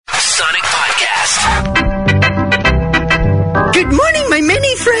Sonic Podcast. Good morning, my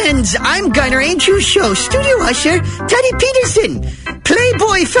many friends. I'm Garner Andrews Show studio usher Teddy Peterson.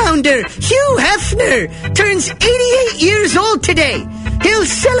 Playboy founder Hugh Hefner turns 88 years old today. He'll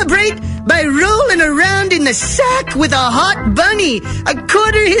celebrate by rolling around in the sack with a hot bunny, a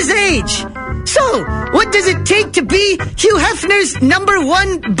quarter his age. So, what does it take to be Hugh Hefner's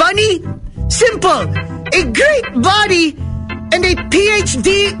 #1 bunny? Simple. A great body and a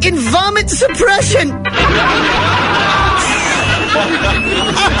PhD in vomit suppression.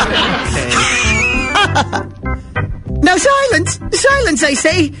 Now silence, I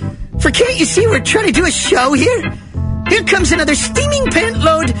say. For can't you see we're trying to do a show here? Here comes another steaming pant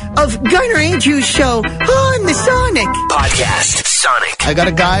load of Garner Andrews Show on the Sonic Podcast. Sonic. I got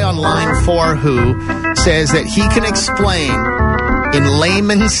a guy on line 4 who says that he can explain in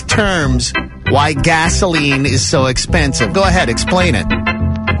layman's terms why gasoline is so expensive. Go ahead, explain it.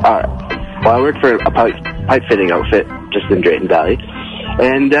 Well, I work for a pipe fitting outfit just in Drayton Valley,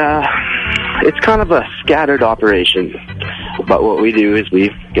 and it's kind of a scattered operation. But what we do is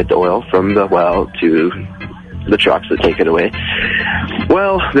we get the oil from the well to the trucks that take it away.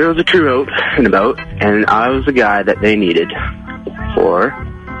 Well, there was a crew out and about, and I was the guy that they needed for,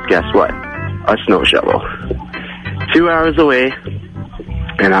 guess what? A snow shovel. 2 hours away,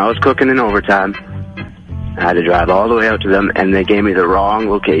 and I was cooking in overtime. I had to drive all the way out to them, and they gave me the wrong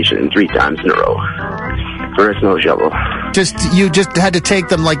location 3 times in a row for a snow shovel. You just had to take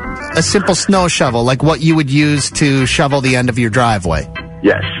them like a simple snow shovel, like what you would use to shovel the end of your driveway.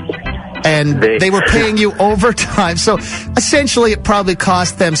 Yes. And they were paying you overtime. So essentially it probably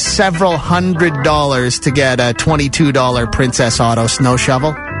cost them several $100s to get a $22 Princess Auto snow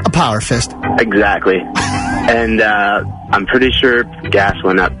shovel. A power fist. Exactly. And I'm pretty sure gas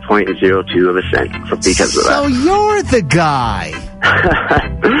went up 0.02 of a cent because of that. So you're the guy.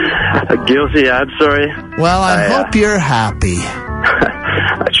 Guilty, I'm sorry. Well, I hope you're happy.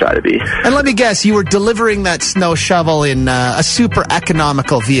 I try to be. And let me guess, you were delivering that snow shovel in a super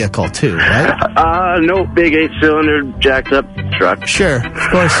economical vehicle too, right? No, big 8-cylinder jacked up truck. Sure, of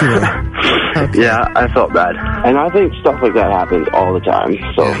course you were. Okay. Yeah, I felt bad. And I think stuff like that happens all the time.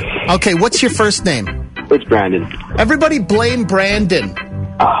 So. Yeah. Okay, what's your first name? It's Brandon. Everybody blame Brandon.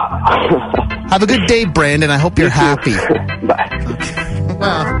 Have a good day, Brandon. I hope you're happy. Bye. Okay.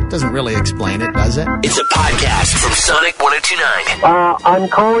 Well, doesn't really explain it, does it? It's a podcast from Sonic 102.9. I'm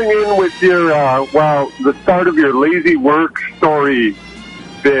calling in with your, the start of your lazy work story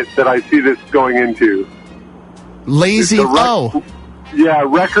bit that I see this going into. Lazy? Yeah,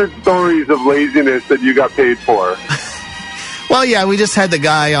 record stories of laziness that you got paid for. Well, yeah, we just had the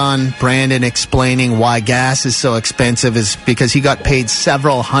guy on, Brandon, explaining why gas is so expensive is because he got paid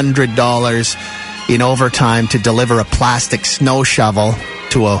several $100s in overtime to deliver a plastic snow shovel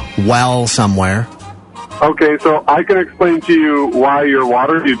to a well somewhere. Okay, so I can explain to you why your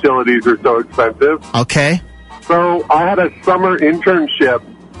water utilities are so expensive. Okay. So I had a summer internship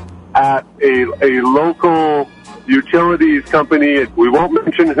at a local utilities company. We won't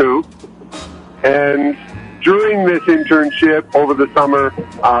mention who. And during this internship over the summer,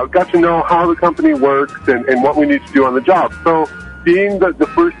 got to know how the company works and what we need to do on the job. So being the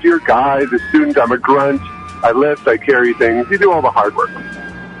first-year guy, the student, I'm a grunt. I lift, I carry things. You do all the hard work.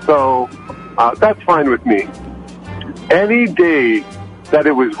 So that's fine with me. Any day that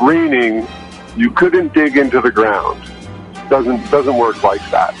it was raining, you couldn't dig into the ground. Doesn't work like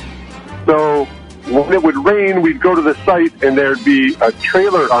that. So when it would rain, we'd go to the site, and there'd be a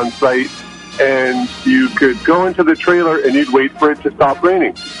trailer on site, and you could go into the trailer, and you'd wait for it to stop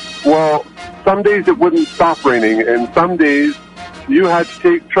raining. Well, some days it wouldn't stop raining, and some days you had to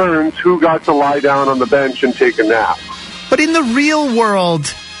take turns who got to lie down on the bench and take a nap. But in the real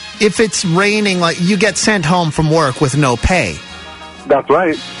world, if it's raining, like you get sent home from work with no pay. That's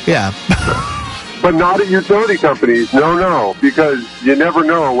right. Yeah. But not at utility companies. No, because you never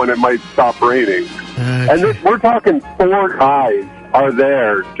know when it might stop raining. Okay. And we're talking 4 guys are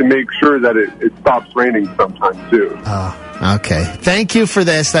there to make sure that it stops raining sometime soon. Oh, okay. Thank you for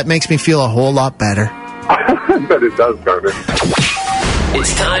this. That makes me feel a whole lot better. I bet it does, Garner.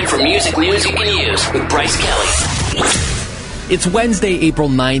 It's time for Music News You Can Use with Bryce Kelly. It's Wednesday, April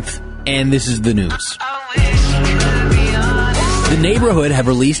 9th, and this is the news. The Neighborhood have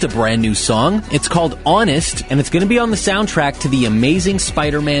released a brand new song. It's called Honest, and it's going to be on the soundtrack to The Amazing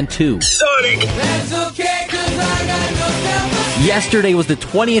Spider-Man 2. Sonic! That's okay, 'cause I got no Yesterday was the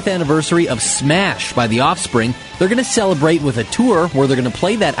 20th anniversary of Smash by The Offspring. They're going to celebrate with a tour where they're going to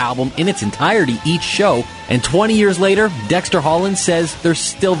play that album in its entirety each show. And 20 years later, Dexter Holland says they're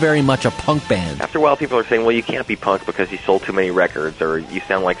still very much a punk band. After a while, people are saying, well, you can't be punk because you sold too many records, or you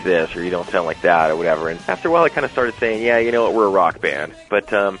sound like this, or you don't sound like that, or whatever. And after a while, I kind of started saying, yeah, you know what, we're a rock band.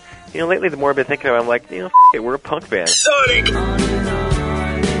 But, lately, the more I've been thinking about it, I'm like, we're a punk band. Sonic!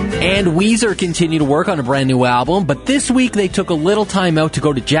 And Weezer continue to work on a brand new album, but this week they took a little time out to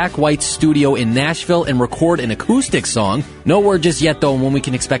go to Jack White's studio in Nashville and record an acoustic song. No word just yet, though, on when we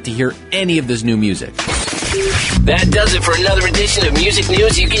can expect to hear any of this new music. That does it for another edition of Music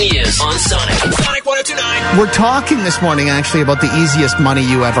News You Can Use on Sonic. Sonic 102.9. We're talking this morning, actually, about the easiest money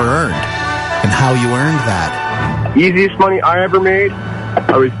you ever earned and how you earned that. Easiest money I ever made,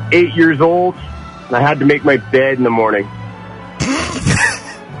 I was 8 years old, and I had to make my bed in the morning.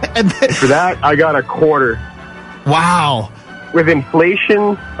 And then, for that, I got a quarter. Wow. With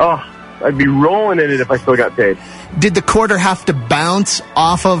inflation, I'd be rolling in it if I still got paid. Did the quarter have to bounce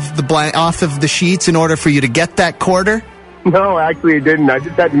off of the sheets in order for you to get that quarter? No, actually it didn't. I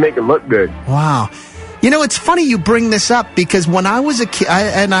just had to make it look good. Wow. It's funny you bring this up because when I was a kid,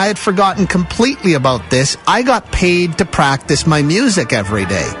 and I had forgotten completely about this, I got paid to practice my music every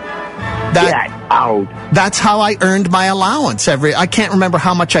day. Get out. That's how I earned my allowance. I can't remember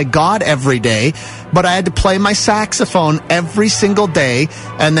how much I got every day, but I had to play my saxophone every single day,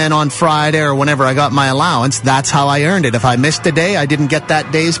 and then on Friday or whenever I got my allowance, that's how I earned it. If I missed a day, I didn't get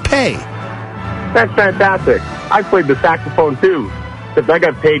that day's pay. That's fantastic. I played the saxophone too, except I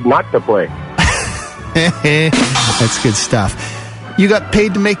got paid not to play. That's good stuff. You got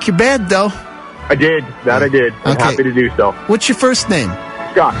paid to make your bed, though. I did. I did. I'm happy to do so. What's your first name?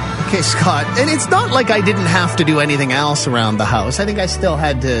 Scott. Okay, Scott. And it's not like I didn't have to do anything else around the house. I think I still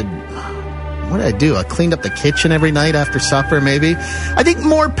had to... What did I do? I cleaned up the kitchen every night after supper, maybe. I think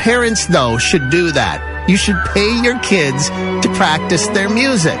more parents, though, should do that. You should pay your kids to practice their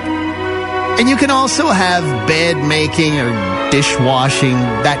music. And you can also have bed making or dishwashing,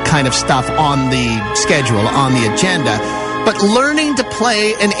 that kind of stuff on the schedule, on the agenda. But learning to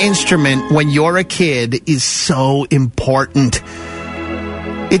play an instrument when you're a kid is so important.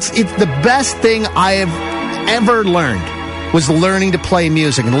 It's the best thing I have ever learned was learning to play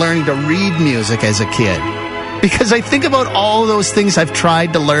music and learning to read music as a kid. Because I think about all those things I've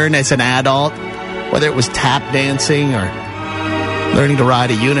tried to learn as an adult, whether it was tap dancing or learning to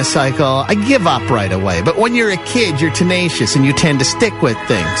ride a unicycle. I give up right away. But when you're a kid, you're tenacious and you tend to stick with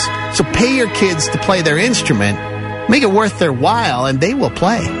things. So pay your kids to play their instrument, make it worth their while, and they will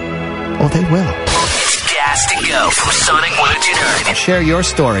play. Oh, they will. Gas to go from Sonic 102.9. Share your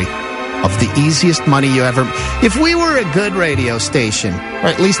story of the easiest money you ever... If we were a good radio station, or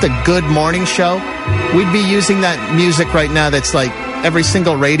at least a good morning show, we'd be using that music right now that's like every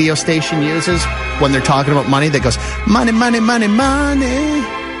single radio station uses when they're talking about money. That goes, money, money, money, money.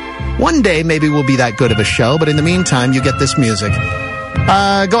 One day, maybe we'll be that good of a show, but in the meantime, you get this music.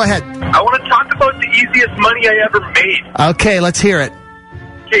 Go ahead. I want to talk about the easiest money I ever made. Okay, let's hear it.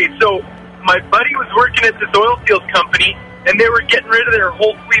 Okay, so my buddy was working at this oil field company, and they were getting rid of their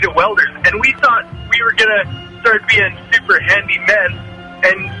whole fleet of welders. And we thought we were going to start being super handy men.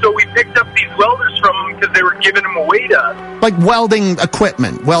 And so we picked up these welders from them because they were giving them away to us. Like welding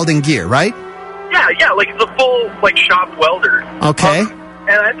equipment, welding gear, right? Yeah, like it's a full, shop welder. Okay.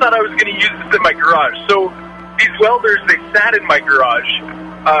 And I thought I was going to use this in my garage. So these welders, they sat in my garage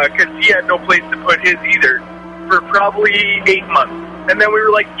because he had no place to put his either for probably 8 months. And then we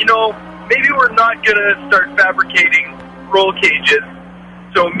were like, maybe we're not going to start fabricating roll cages,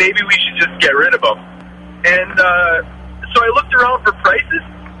 so maybe we should just get rid of them. And so I looked around for prices,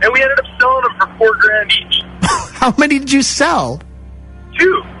 and we ended up selling them for $4,000 each. How many did you sell?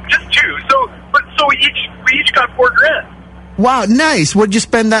 Just two. So we each got $4,000. Wow, nice. What did you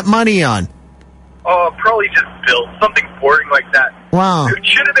spend that money on? Probably just bills, something boring like that. Wow. It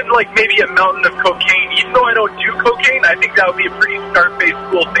should have been maybe a mountain of cocaine. Even though I don't do cocaine, I think that would be a pretty Scarface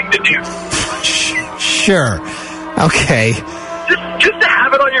cool thing to do. Sure. Okay. Just to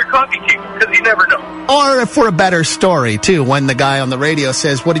have it on your coffee table, because you never know. Or for a better story, too, when the guy on the radio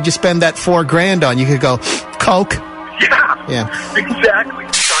says, what did you spend that $4,000 on? You could go, Coke. Yeah. Exactly.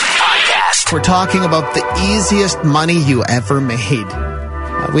 Podcast. We're talking about the easiest money you ever made.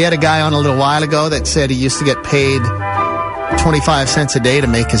 We had a guy on a little while ago that said he used to get paid 25 cents a day to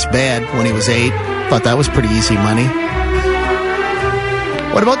make his bed when he was 8. Thought that was pretty easy money.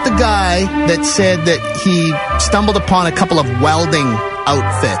 What about the guy that said that he stumbled upon a couple of welding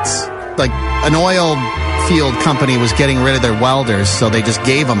outfits? Like an oil field company was getting rid of their welders, so they just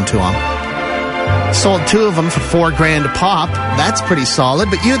gave them to him. Sold 2 of them for $4,000 a pop. That's pretty solid.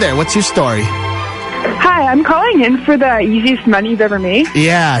 But you there, what's your story? Hi, I'm calling in for the easiest money you've ever made.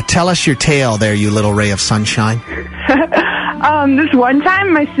 Yeah, tell us your tale there, you little ray of sunshine. This one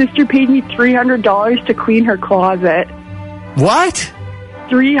time, my sister paid me $300 to clean her closet. What?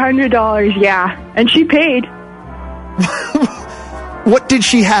 $300, yeah. And she paid. What did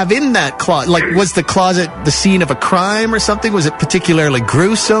she have in that closet? Like, was the closet the scene of a crime or something? Was it particularly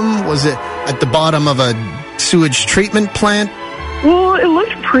gruesome? Was it at the bottom of a sewage treatment plant? Well, it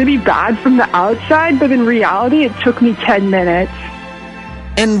looked pretty bad from the outside, but in reality, it took me 10 minutes.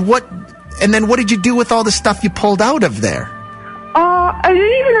 And then what did you do with all the stuff you pulled out of there? I didn't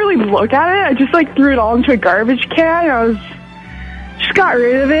even really look at it. I just, threw it all into a garbage can. Just got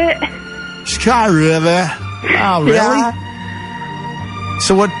rid of it. Just got rid of it? Oh, really? Yeah.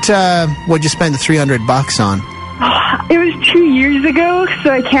 So what'd you spend the $300 on? It was 2 years ago, so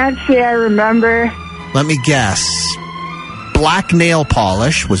I can't say I remember. Let me guess. Black nail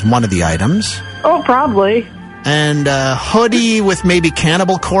polish was one of the items. Oh, probably. And a hoodie with maybe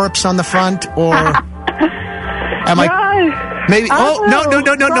Cannibal Corpse on the front, or am I maybe? Oh, no!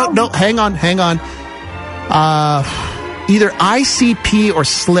 Hang on. Either ICP or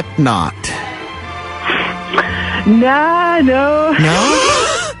Slipknot. Nah, no.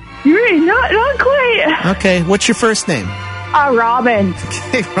 No? You're not quite. Okay, what's your first name? Robin.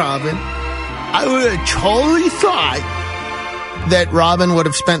 Okay, Robin. I would have totally thought that Robin would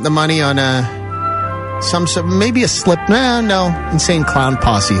have spent the money on maybe a Insane Clown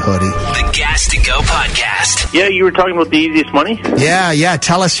Posse hoodie. The Gas to Go podcast. Yeah, you were talking about the easiest money? Yeah,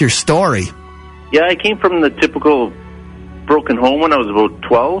 tell us your story. Yeah, I came from the typical broken home when I was about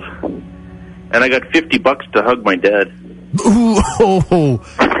 12, and I got $50 to hug my dad. Ooh.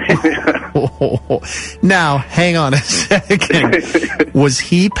 Now, hang on a second. Was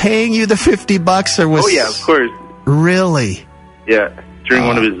he paying you the $50 or was... Oh, yeah, of course. Really? Yeah, during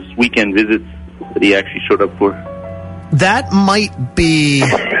one of his weekend visits that he actually showed up for. That might be...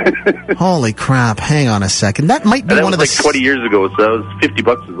 Holy crap, hang on a second. That might be one of the... That was 20 years ago, so that was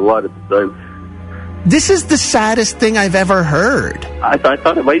 $50 was a lot at the time. This is the saddest thing I've ever heard. I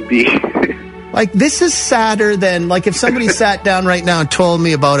thought it might be. This is sadder than... if somebody sat down right now and told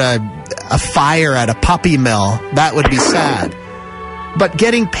me about a fire at a puppy mill, that would be sad. But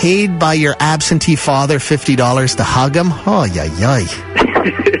getting paid by your absentee father $50 to hug him? Oh, yay.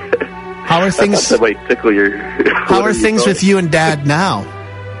 How are things... That might tickle your... How are things with you and Dad now?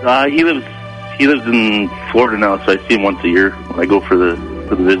 He lives in Florida now, so I see him once a year when I go for the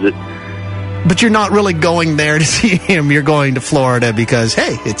visit. But you're not really going there to see him. You're going to Florida because,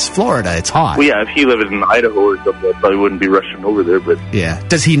 hey, it's Florida. It's hot. Well, yeah, if he lived in Idaho or something, I probably wouldn't be rushing over there. But yeah.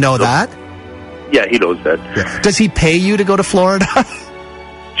 Does he know that? Yeah, he knows that. Yeah. Does he pay you to go to Florida?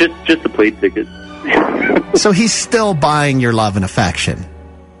 Just the plane ticket. So he's still buying your love and affection.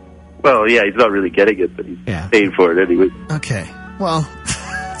 Well, yeah, he's not really getting it, but he's paying for it anyway. Okay. Well,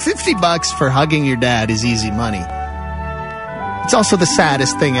 $50 for hugging your dad is easy money. It's also the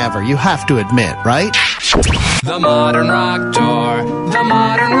saddest thing ever, you have to admit, right? The Modern Rock Door, the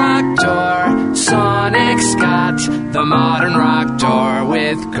Modern Rock Door, Sonic's got the Modern Rock Door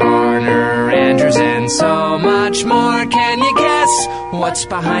with Garner, Andrews, and so much more. Can you guess what's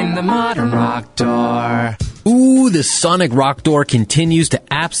behind the Modern Rock Door? Ooh, the Sonic Rock Door continues to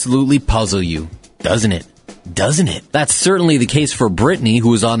absolutely puzzle you, doesn't it? Doesn't it? That's certainly the case for Brittany, who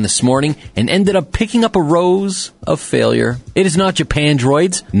was on this morning and ended up picking up a rose of failure. It is not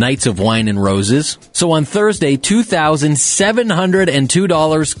Japandroids, Knights of Wine and Roses. So on Thursday,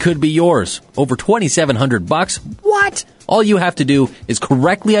 $2,702 could be yours. Over $2,700. What? All you have to do is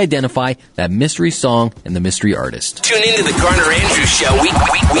correctly identify that mystery song and the mystery artist. Tune into the Garner Andrews Show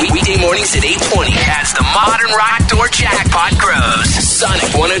weekday mornings at 8:20 as the Modern Rock Door jackpot grows.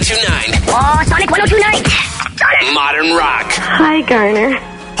 Sonic 102.9. Oh, Sonic 102.9. Modern Rock. Hi, Garner.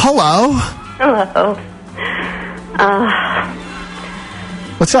 Hello. Hello.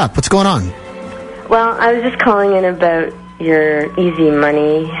 What's up? What's going on? Well, I was just calling in about your easy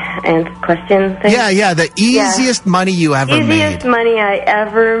money and question thing. Yeah, the easiest money you ever made. Easiest money I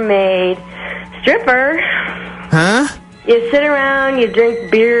ever made. Stripper. Huh? You sit around, you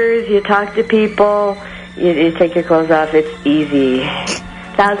drink beers, you talk to people, you take your clothes off. It's easy.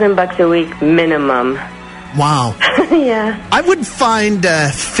 $1,000 a week minimum. Wow. Yeah. I would find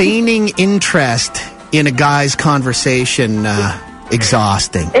feigning interest in a guy's conversation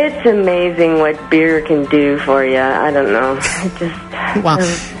exhausting. It's amazing what beer can do for you. I don't know. Wow.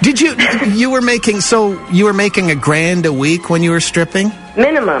 Did you were making $1,000 a week when you were stripping?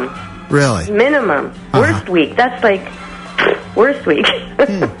 Minimum. Really? Minimum. Worst week. That's worst week.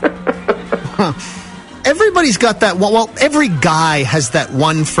 everybody's got that. Well, every guy has that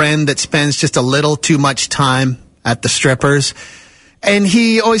one friend that spends just a little too much time at the strippers. And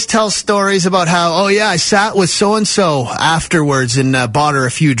he always tells stories about how, I sat with so-and-so afterwards and bought her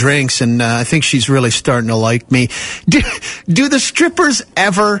a few drinks, and I think she's really starting to like me. Do the strippers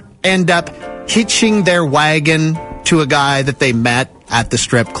ever end up hitching their wagon to a guy that they met at the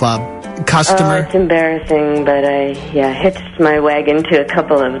strip club? Customer? It's embarrassing, but I hitched my wagon to a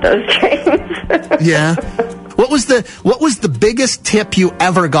couple of those trains. Yeah? What was the biggest tip you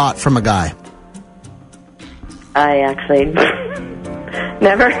ever got from a guy? I actually...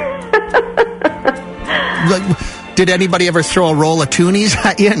 Never. Did anybody ever throw a roll of toonies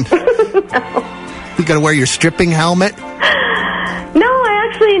at you? No. You got to wear your stripping helmet? No, I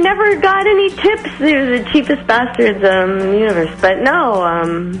actually never got any tips. They're the cheapest bastards in the universe. But no,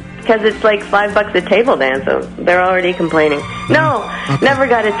 because it's like $5 a table dance, so they're already complaining. No, never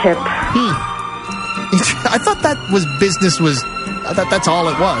got a tip. I thought that was business I thought that's all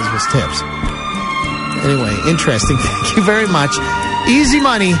it was tips. Anyway, interesting. Thank you very much. Easy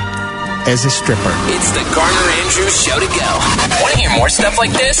money as a stripper. It's the Garner Andrews Show to go. Want to hear more stuff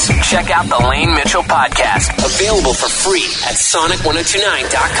like this? Check out the Lane Mitchell podcast. Available for free at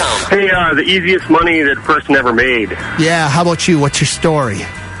Sonic1029.com. Hey, the easiest money that a person ever made. Yeah, how about you? What's your story?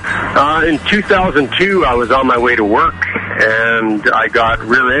 In 2002, I was on my way to work, and I got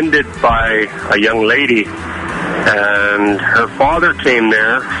rear-ended by a young lady. And her father came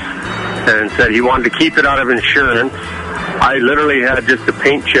there and said he wanted to keep it out of insurance. I literally had just a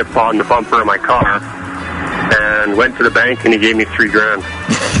paint chip on the bumper of my car and went to the bank, and he gave me $3,000.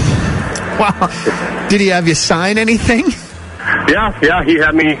 Wow. Did he have you sign anything? Yeah, he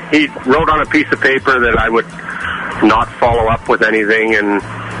wrote on a piece of paper that I would not follow up with anything, and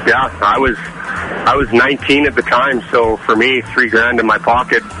I was 19 at the time, so for me, $3,000 in my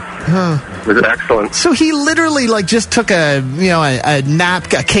pocket was excellent. So he literally just took a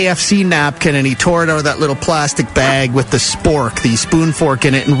KFC napkin, and he tore it out of that little plastic bag with the spoon fork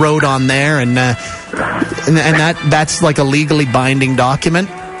in it, and wrote on there, and that's like a legally binding document.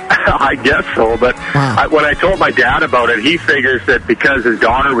 I guess so, but when I told my dad about it, he figures that because his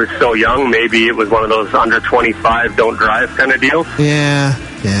daughter was so young, maybe it was one of those under 25 don't drive kind of deals. Yeah,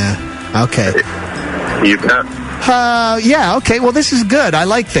 okay. You bet. Okay, well, this is good. I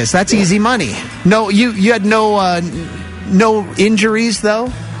like this. That's easy money. No, you had no injuries,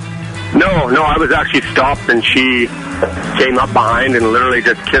 though? No, I was actually stopped, and she came up behind and literally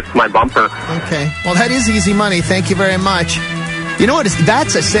just kissed my bumper. Okay, well, that is easy money. Thank you very much. You know what?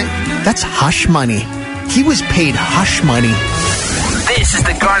 That's hush money. He was paid hush money. This is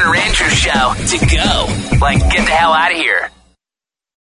the Garner Andrews Show to go. Get the hell out of here.